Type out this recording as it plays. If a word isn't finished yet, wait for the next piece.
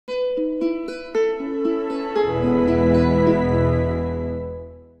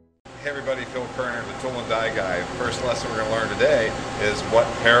first lesson we're going to learn today is what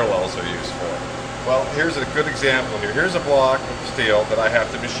parallels are used for. Well, here's a good example here. Here's a block of steel that I have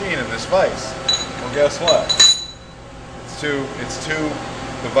to machine in this vise. Well, guess what?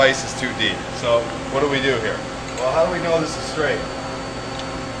 The vise is too deep. So what do we do here? Well, how do we know this is straight?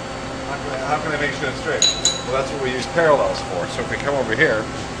 How can I make sure it's straight? Well, that's what we use parallels for. So if we come over here,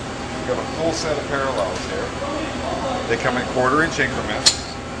 we've got a full set of parallels here. They come in 1/4 inch increments.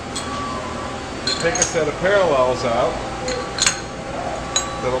 You take a set of parallels out.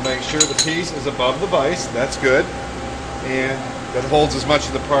 That'll make sure the piece is above the vise. That's good. And that holds as much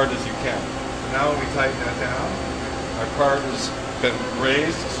of the part as you can. So now when we tighten that down, our part has been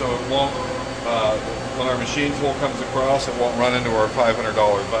raised so it won't, when our machine tool comes across, it won't run into our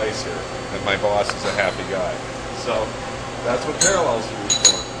 $500 vise here. And my boss is a happy guy. So that's what parallels are used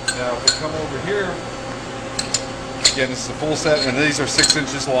for. Now if we come over here, again, this is a full set, and these are 6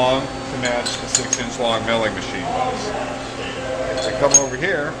 inches long to match a 6-inch long milling machine vise. If we come over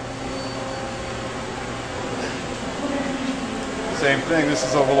here, same thing, this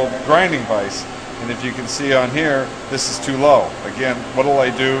is a little grinding vise. And if you can see on here, this is too low. Again, what will I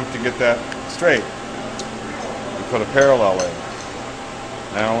do to get that straight? We put a parallel in.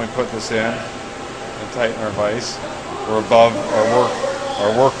 Now when we put this in and tighten our vise, we're above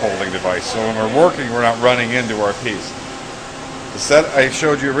our work holding device. So when we're working, we're not running into our piece. The set I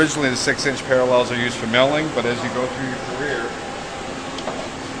showed you originally, the 6-inch parallels are used for milling, but as you go through your career,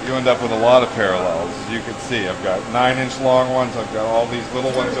 you end up with a lot of parallels. As you can see, I've got 9-inch long ones, I've got all these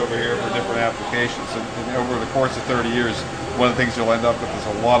little ones over here for different applications. And over the course of 30 years, one of the things you'll end up with is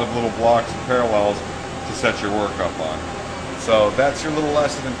a lot of little blocks of parallels to set your work up on. So that's your little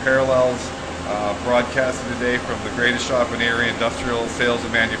lesson in parallels, broadcasted today from the greatest shop in Erie, Industrial Sales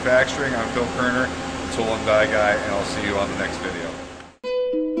and Manufacturing. I'm Phil Kerner, Tool and Die Guy, and I'll see you on the next video.